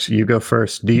 right, Alex, you go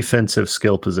first. Defensive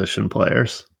skill position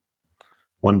players.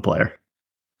 One player.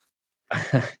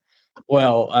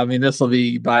 Well, I mean, this will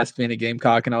be biased being a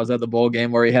Gamecock, and I was at the bowl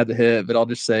game where he had the hit, but I'll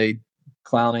just say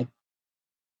Clowney.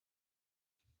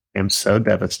 I'm so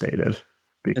devastated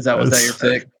Was that your because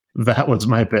pick? that was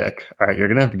my pick. All right, you're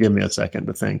gonna have to give me a second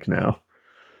to think now.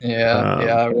 Yeah, Um,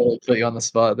 I really put you on the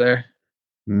spot there.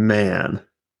 man,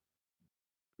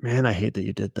 I hate that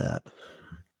you did that.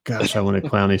 Gosh, I wanted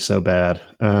Clowney so bad.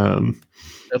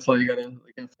 That's why you got in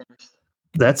again first.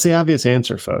 That's the obvious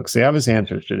answer, folks. The obvious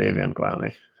answer is Jadeveon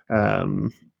Clowney.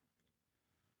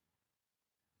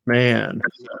 Man,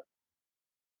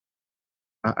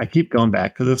 I keep going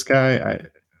back to this guy.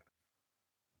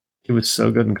 He was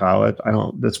so good in college. I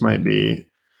don't. This might be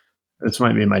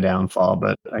my downfall,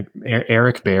 but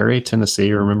Eric Berry,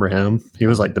 Tennessee. Remember him? He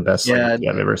was like the best Yeah, safety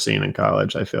I've ever seen in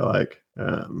college. I feel like.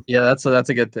 yeah, that's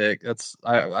a good pick.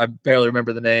 I barely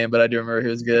remember the name, but I do remember he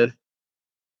was good.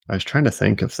 I was trying to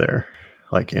think if there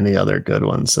like any other good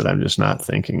ones that I'm just not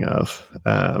thinking of.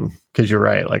 Because you're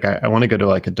right. Like I want to go to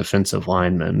like a defensive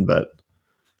lineman, but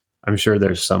I'm sure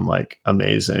there's some like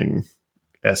amazing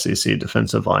SEC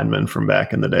defensive lineman from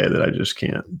back in the day that I just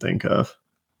can't think of.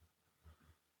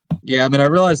 Yeah, I mean, I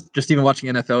realized just even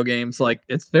watching NFL games, like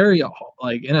it's very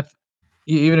like NFL.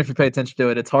 Even if you pay attention to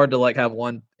it, it's hard to like have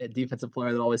one defensive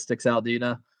player that always sticks out. Do you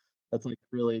know? That's like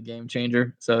really a game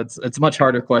changer. So it's a much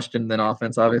harder question than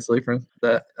offense, obviously, for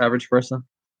the average person.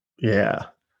 Yeah.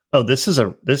 Oh, this is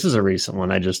a recent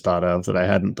one I just thought of that I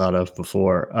hadn't thought of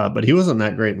before. But he wasn't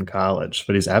that great in college,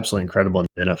 but he's absolutely incredible in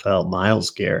the NFL. Myles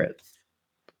Garrett.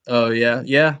 Oh yeah.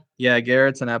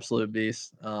 Garrett's an absolute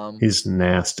beast. He's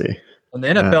nasty. In the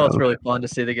NFL, it's Um, really fun to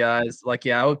see the guys. Like,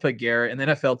 yeah, I would put Garrett in the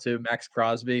NFL too. Max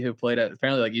Crosby, who played at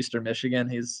apparently like Eastern Michigan,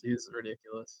 he's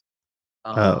ridiculous.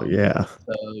 oh Um, yeah.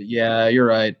 so yeah, you're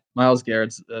right. Miles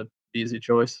Garrett's a easy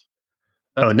choice.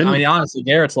 Oh, and I then mean, honestly,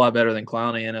 Garrett's a lot better than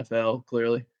Clowney NFL.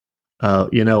 Clearly,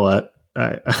 you know what?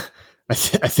 I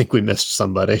think we missed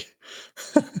somebody.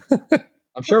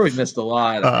 I'm sure we've missed a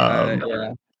lot. um,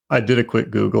 Yeah, I did a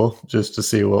quick Google just to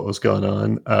see what was going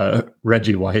on.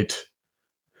 Reggie White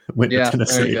went to yeah. There you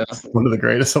Tennessee, go. one of the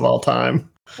greatest of all time.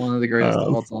 One of the greatest of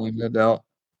Um, all time, no doubt.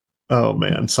 oh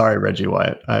man, sorry, Reggie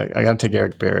White. I got to take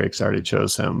Eric Berry because I already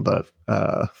chose him. But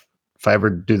if I ever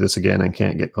do this again and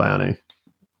can't get Clowney,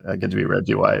 I get to be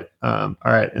Reggie White. All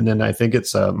right, and then I think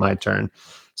it's my turn.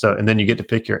 So, and then you get to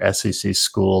pick your SEC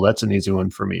school. That's an easy one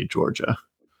for me, Georgia.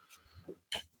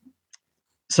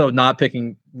 So not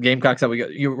picking Gamecocks that we got.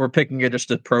 We're picking it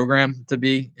just a program to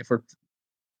be if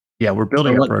we're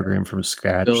building a what program from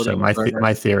scratch. So building a program.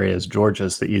 my theory is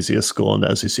Georgia's the easiest school in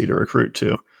the SEC to recruit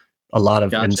to. A lot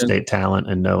of Gotcha. in-state talent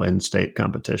and no in-state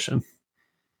competition.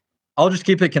 I'll just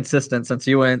keep it consistent since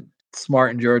you went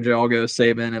smart in Georgia. I'll go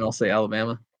Saban and I'll say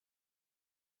Alabama.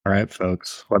 All right,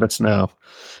 folks, let us know.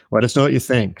 Let us know what you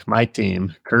think. My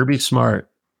team: Kirby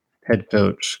Smart, head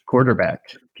coach,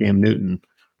 quarterback Cam Newton,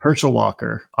 Herschel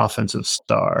Walker, offensive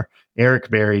star,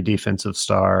 Eric Berry, defensive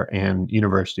star, and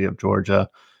University of Georgia,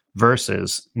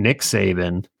 versus Nick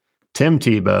Saban, Tim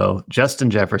Tebow, Justin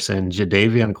Jefferson,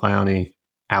 Jadeveon Clowney,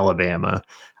 Alabama.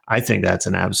 I think that's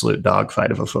an absolute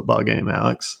dogfight of a football game,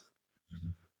 Alex.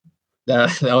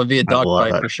 That would be a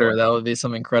dogfight it. for sure. That would be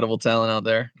some incredible talent out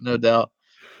there, no doubt.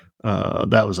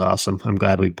 That was awesome. I'm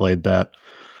glad we played that.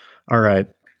 All right.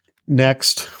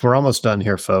 Next, we're almost done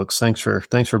here, folks. Thanks for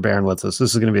bearing with us.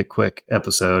 This is going to be a quick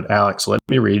episode. Alex, let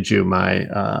me read you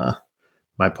my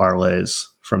my parlays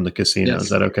from the casino. Yes. Is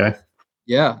that okay?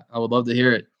 Yeah, I would love to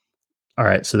hear it. All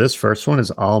right. So this first one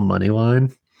is all money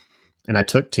line, and I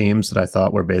took teams that I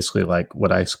thought were basically like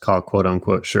what I call "quote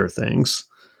unquote" sure things.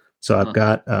 So I've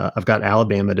got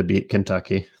Alabama to beat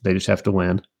Kentucky. They just have to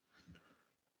win.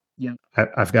 Yeah.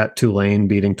 I've got Tulane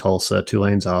beating Tulsa.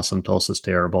 Tulane's awesome. Tulsa's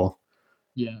terrible.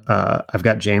 Yeah. I've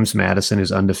got James Madison,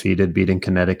 who's undefeated, beating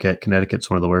Connecticut.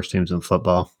 Connecticut's one of the worst teams in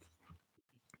football.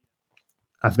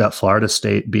 I've got Florida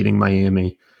State beating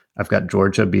Miami. I've got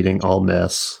Georgia beating Ole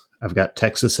Miss. I've got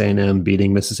Texas A&M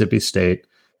beating Mississippi State,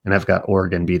 and I've got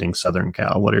Oregon beating Southern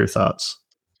Cal. What are your thoughts?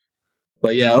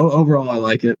 But yeah, overall, I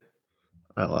like it.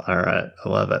 All right, I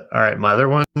love it. All right, my other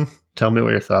one. Tell me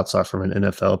what your thoughts are from an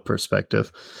NFL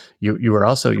perspective. You were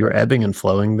ebbing and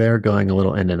flowing there, going a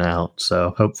little in and out.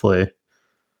 So hopefully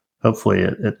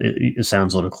it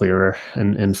sounds a little clearer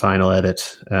in final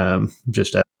edit.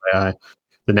 Just FYI.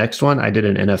 The next one, I did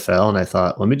an NFL, and I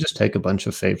thought, let me just take a bunch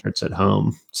of favorites at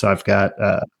home. So I've got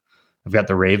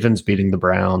the Ravens beating the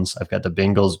Browns, I've got the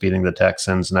Bengals beating the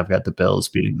Texans, and I've got the Bills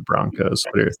beating the Broncos.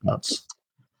 What are your thoughts?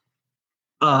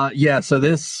 Yeah. So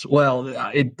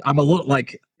I'm a little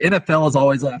like NFL is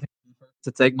always laughing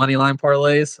to take money line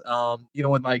parlays.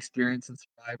 With my experience in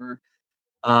Survivor,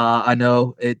 I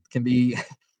know it can be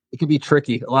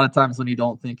tricky a lot of times when you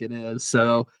don't think it is.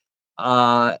 So,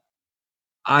 because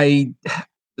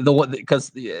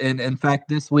in fact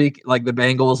this week, like the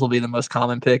Bengals will be the most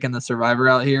common pick in the Survivor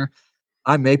out here.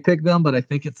 I may pick them, but I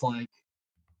think it's like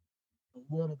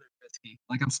a little bit risky.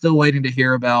 Like I'm still waiting to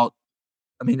hear about.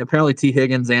 I mean, apparently T.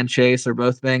 Higgins and Chase are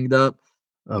both banged up.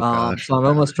 Oh gosh. So I'm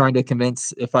almost trying to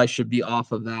convince if I should be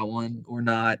off of that one or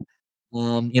not.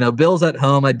 Bills at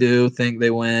home, I do think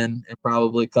they win and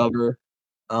probably cover.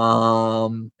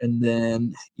 And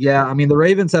then, yeah, I mean, the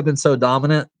Ravens have been so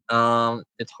dominant.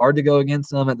 It's hard to go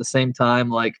against them at the same time.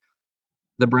 Like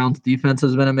the Browns defense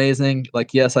has been amazing.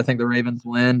 Like, yes, I think the Ravens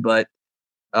win, but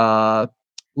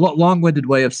long-winded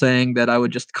way of saying that I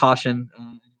would just caution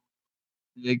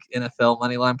big NFL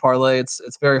money line parlay.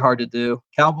 It's very hard to do.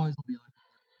 Cowboys will be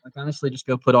like honestly, just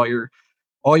go put all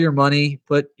your money,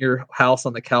 put your house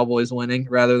on the Cowboys winning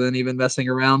rather than even messing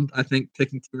around. I think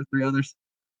picking 2 or 3 others.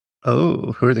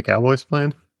 Oh, who are the Cowboys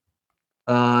playing?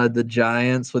 The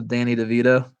Giants with Danny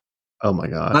DeVito. Oh my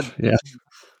gosh. Yeah.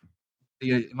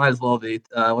 It might as well be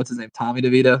what's his name? Tommy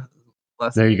DeVito.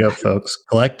 There you go, folks.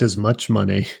 Collect as much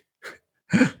money.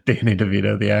 Danny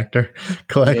DeVito, the actor.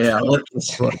 Collect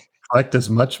as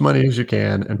much money as you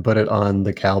can and put it on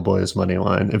the Cowboys money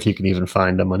line if you can even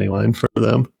find a money line for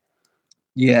them.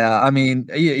 Yeah, I mean,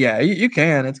 yeah, you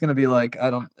can. It's gonna be like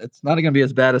it's not gonna be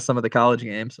as bad as some of the college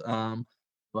games.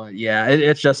 But yeah,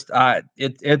 it's just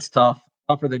it's tougher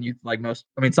than you like most.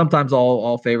 I mean, sometimes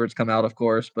all favorites come out, of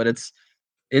course, but it's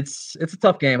a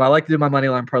tough game. I like to do my money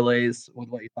line parlays with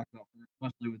what you talked about,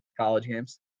 mostly with college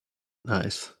games.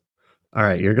 Nice. All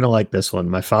right, you're going to like this one.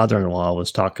 My father-in-law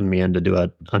was talking me into do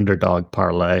an underdog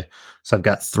parlay. So I've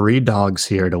got 3 dogs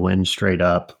here to win straight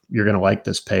up. You're going to like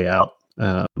this payout.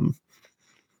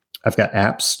 I've got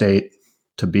App State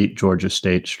to beat Georgia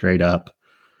State straight up.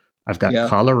 I've got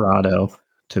Colorado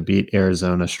to beat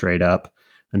Arizona straight up.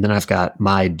 And then I've got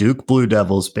my Duke Blue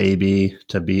Devils baby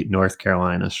to beat North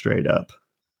Carolina straight up.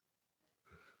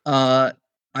 I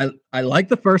like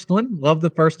the first one. Love the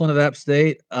first one of App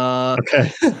State.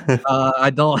 Okay.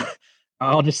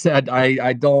 I'll just say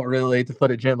I don't really, to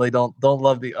put it gently, don't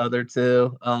love the other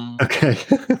 2. Okay.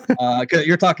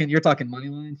 You're talking money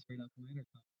line straight up.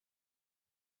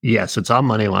 Yes, it's on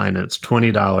money line. And it's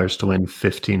 $20 to win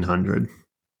 $1,500.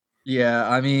 Yeah,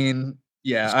 I mean,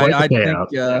 yeah, I think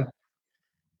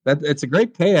that it's a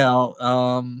great payout.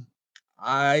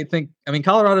 I mean,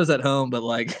 Colorado's at home, but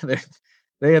like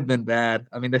they have been bad.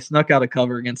 I mean, they snuck out a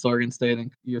cover against Oregon State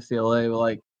and UCLA, but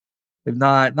like they've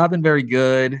not been very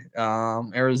good.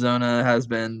 Arizona has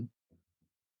been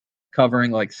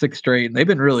covering like 6 straight, and they've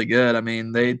been really good. I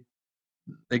mean, they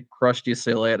crushed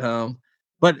UCLA at home.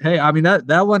 But hey, I mean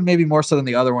that one maybe more so than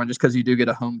the other one, just because you do get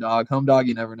a home dog. Home dog,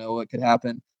 you never know what could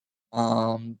happen.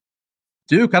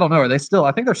 Duke, I don't know. Are they still?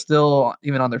 I think they're still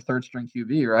even on their third string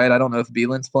QB, right? I don't know if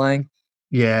Beelin's playing.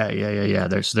 Yeah.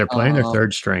 They're playing their Um,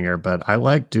 third stringer, but I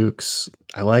like Duke's.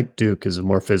 I like Duke as a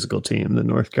more physical team than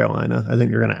North Carolina. I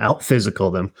think they're going to out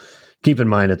physical them. Keep in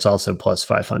mind, it's also plus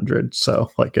 500, so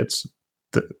like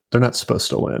they're not supposed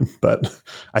to win, but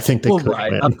I think they well, could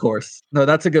right, of win. course. No,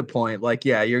 that's a good point. Like,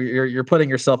 yeah, you're putting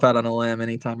yourself out on a limb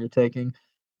anytime you're taking,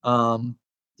 um,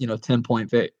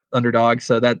 10-point underdog.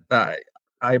 So that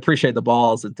I appreciate the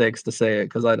balls it takes to say it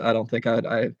because I don't think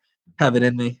I have it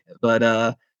in me.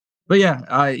 But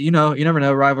yeah, you never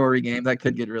know, rivalry game that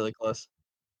could get really close.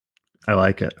 I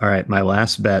like it. All right, my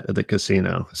last bet at the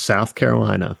casino, South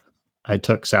Carolina. I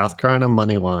took South Carolina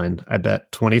money line. I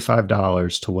bet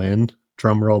 $25 to win.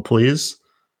 Drum roll, please.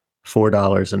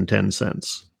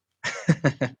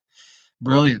 $4.10.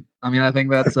 Brilliant. I mean, I think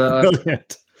that's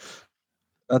Brilliant.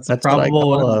 that's a That's what I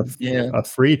probable call win. Yeah, a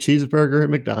free cheeseburger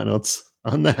at McDonald's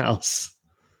on the house.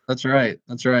 that's right.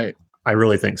 That's right. I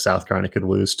really think South Carolina could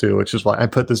lose too, which is why I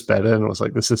put this bet in and was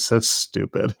like, this is so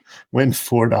stupid. Win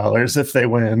 $4 if they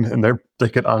win. And they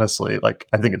could honestly, like,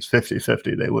 I think it's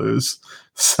 50-50 they lose.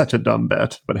 Such a dumb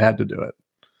bet, but had to do it.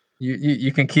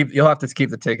 You can keep. You'll have to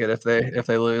keep the ticket if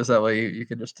they lose. That way you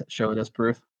can just show it as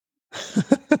proof.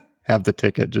 Have the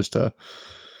ticket just to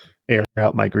air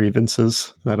out my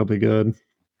grievances. That'll be good.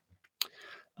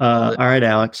 All right,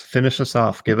 Alex, finish us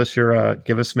off. Give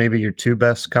us maybe your 2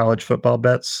 best college football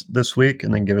bets this week,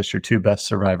 and then give us your 2 best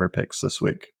survivor picks this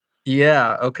week.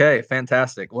 Yeah. Okay.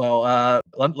 Fantastic. Well,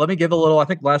 let me give a little. I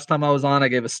think last time I was on, I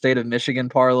gave a state of Michigan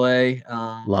parlay.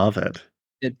 Love it.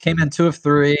 It came in 2 of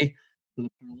 3. So the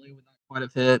parlay would not quite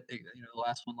have hit. The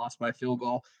last one lost by a field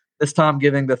goal. This time,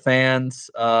 giving the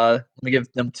fans. Let me give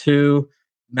them 2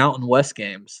 Mountain West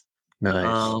games.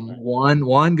 Nice.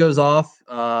 One goes off.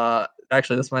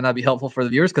 Actually, this might not be helpful for the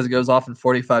viewers because it goes off in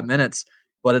 45 minutes,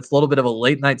 but it's a little bit of a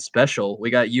late night special. We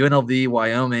got UNLV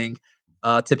Wyoming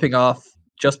tipping off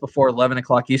just before 11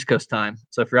 o'clock East Coast time.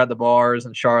 So if you're at the bars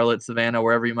in Charlotte, Savannah,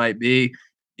 wherever you might be,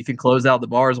 you can close out the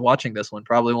bars watching this one.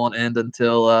 Probably won't end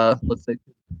until let's say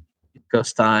East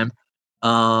Coast time.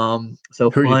 So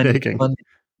Who are you fun, taking? fun.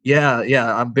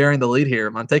 Yeah. I'm bearing the lead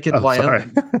here. I'm taking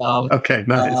Wyoming. Okay,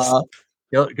 nice.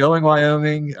 Going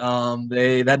Wyoming.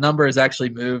 That number has actually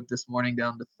moved this morning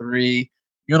down to 3.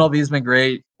 UNLV has been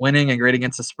great, winning and great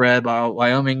against the spread.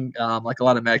 Wyoming, like a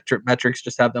lot of metrics,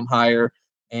 just have them higher.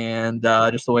 And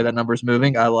just the way that number is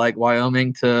moving, I like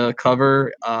Wyoming to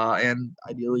cover and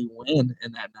ideally win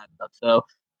in that matchup. So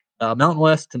Mountain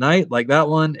West tonight, like that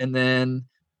one, and then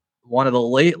one of the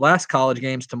last college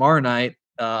games tomorrow night.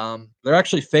 They're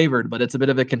actually favored, but it's a bit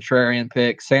of a contrarian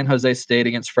pick. San Jose State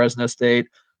against Fresno State.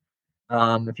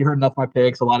 If you heard enough of my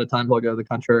picks, a lot of times I'll go the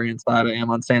contrarian side. I am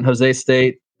on San Jose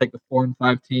State. Take the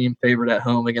 4-5 team favored at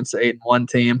home against the 8-1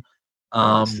 team.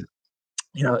 Nice.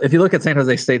 If you look at San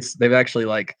Jose State's, they've actually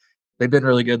they've been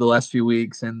really good the last few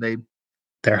weeks, and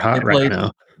they're hot right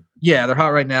now. Yeah, they're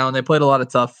hot right now, and they played a lot of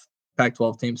tough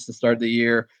Pac-12 teams to start the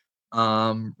year,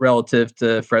 relative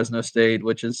to Fresno State,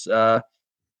 which is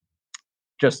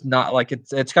just not like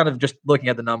it's kind of just looking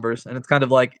at the numbers, and it's kind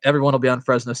of like everyone will be on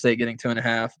Fresno State getting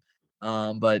 2.5.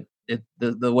 But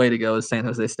the way to go is San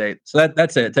Jose State. So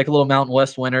that's it. Take a little Mountain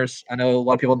West winners. I know a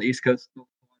lot of people on the East Coast don't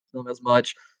watch them as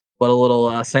much, but a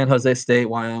little San Jose State,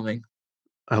 Wyoming.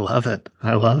 I love it.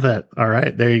 All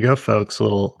right, there you go, folks. A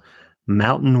little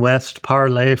Mountain West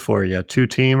parlay for you.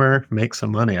 2-teamer, make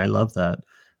some money. I love that.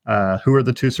 Who are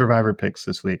the 2 survivor picks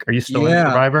this week? Are you still in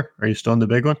Survivor? Are you still in the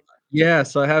big one? Yeah,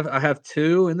 so I have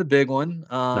 2 in the big one.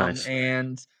 Nice.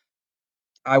 And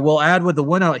I will add with the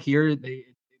one out here, they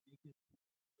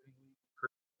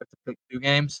to pick 2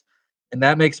 games, and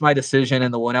that makes my decision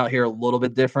in the one out here a little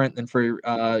bit different than for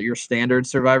your standard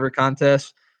Survivor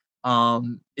contest.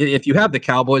 If you have the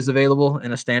Cowboys available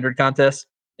in a standard contest,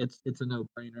 it's a no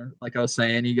brainer. Like I was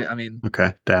saying,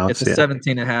 okay, Dallas, it's a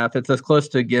 17.5. It's as close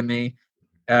to a gimme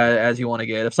as you want to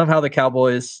get. If somehow the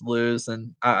Cowboys lose,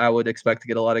 then I would expect to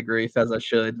get a lot of grief, as I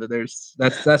should. But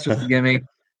that's just a gimme.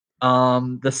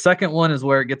 The second one is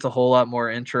where it gets a whole lot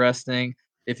more interesting.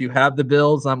 If you have the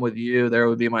Bills, I'm with you. There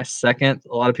would be my second.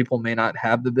 A lot of people may not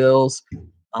have the Bills.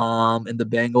 And the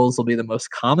Bengals will be the most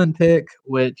common pick,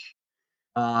 which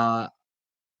I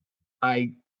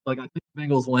Like I think the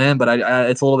Bengals win, but I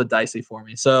it's a little bit dicey for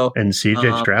me. So And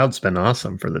CJ Stroud's been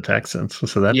awesome for the Texans, so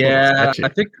that's a little yeah, sketchy. I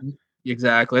think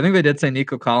exactly. I think they did say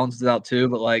Nico Collins is out too,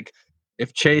 but like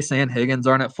if Chase and Higgins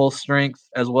aren't at full strength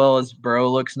as well as Burrow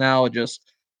looks now, it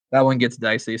just that one gets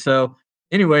dicey. So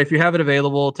anyway, if you have it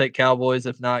available, take Cowboys.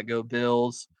 If not, go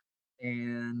Bills.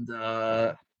 And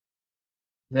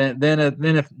then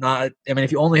if not, I mean,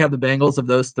 if you only have the Bengals of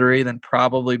those three, then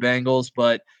probably Bengals.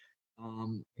 But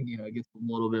it gets a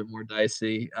little bit more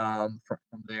dicey from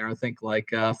there. I think like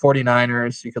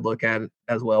 49ers, you could look at it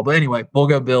as well. But anyway, we'll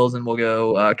go Bills and we'll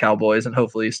go Cowboys, and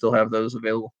hopefully you still have those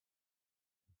available.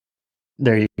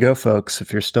 There you go, folks.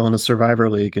 If you're still in a Survivor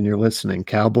League and you're listening,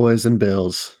 Cowboys and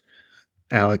Bills.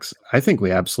 Alex, I think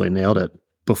we absolutely nailed it.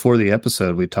 Before the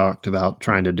episode, we talked about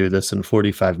trying to do this in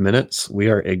 45 minutes. We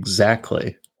are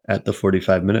exactly at the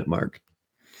 45-minute mark.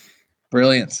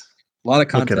 Brilliant. A lot of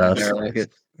content Look at us. there. I like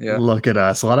it. Yeah. Look at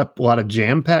us. A lot of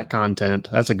jam-packed content.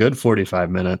 That's a good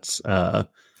 45 minutes.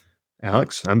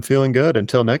 Alex, I'm feeling good.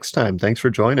 Until next time, thanks for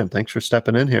joining. Thanks for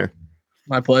stepping in here.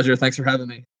 My pleasure. Thanks for having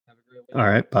me. Have a great week. All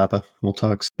right, Papa. We'll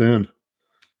talk soon.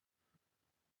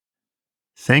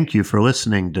 Thank you for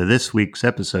listening to this week's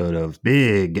episode of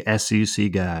Big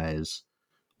SEC Guys.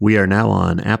 We are now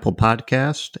on Apple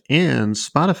Podcast and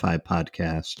Spotify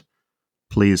Podcast.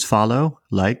 Please follow,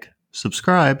 like,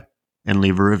 subscribe, and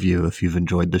leave a review if you've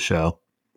enjoyed the show.